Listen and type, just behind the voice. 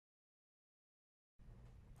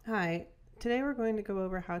Hi, today we're going to go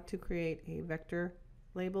over how to create a vector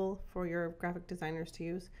label for your graphic designers to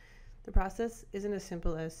use. The process isn't as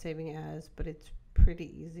simple as saving as, but it's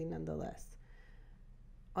pretty easy nonetheless.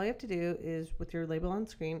 All you have to do is, with your label on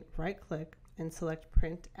screen, right click and select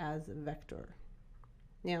print as vector.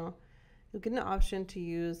 Now, you'll get an option to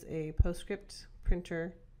use a PostScript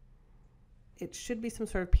printer. It should be some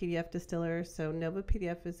sort of PDF distiller, so Nova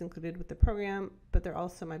PDF is included with the program, but there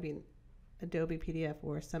also might be an Adobe PDF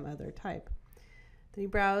or some other type. Then you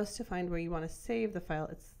browse to find where you want to save the file.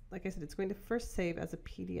 It's like I said, it's going to first save as a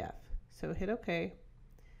PDF. So hit OK,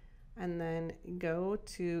 and then go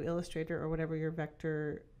to Illustrator or whatever your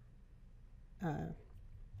vector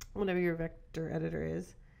editor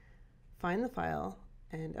is. Find the file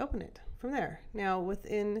and open it from there. Now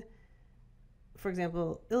within, for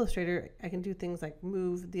example, Illustrator, I can do things like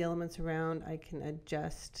move the elements around. I can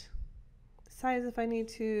adjust the size if I need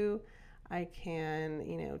to. I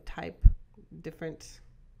can, type different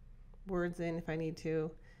words in if I need to.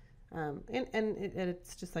 And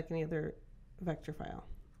it's just like any other vector file.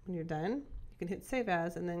 When you're done, you can hit Save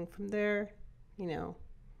As, and then from there, you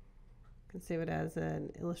can save it as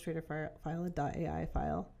an Illustrator file, a .ai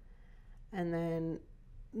file. And then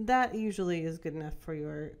that usually is good enough for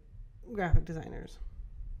your graphic designers.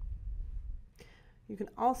 You can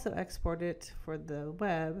also export it for the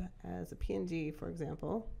web as a PNG, for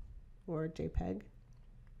example, or JPEG,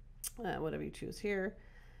 whatever you choose here.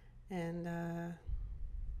 And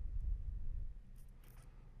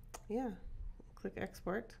yeah, click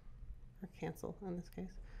export or cancel in this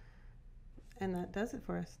case. And that does it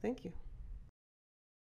for us. Thank you.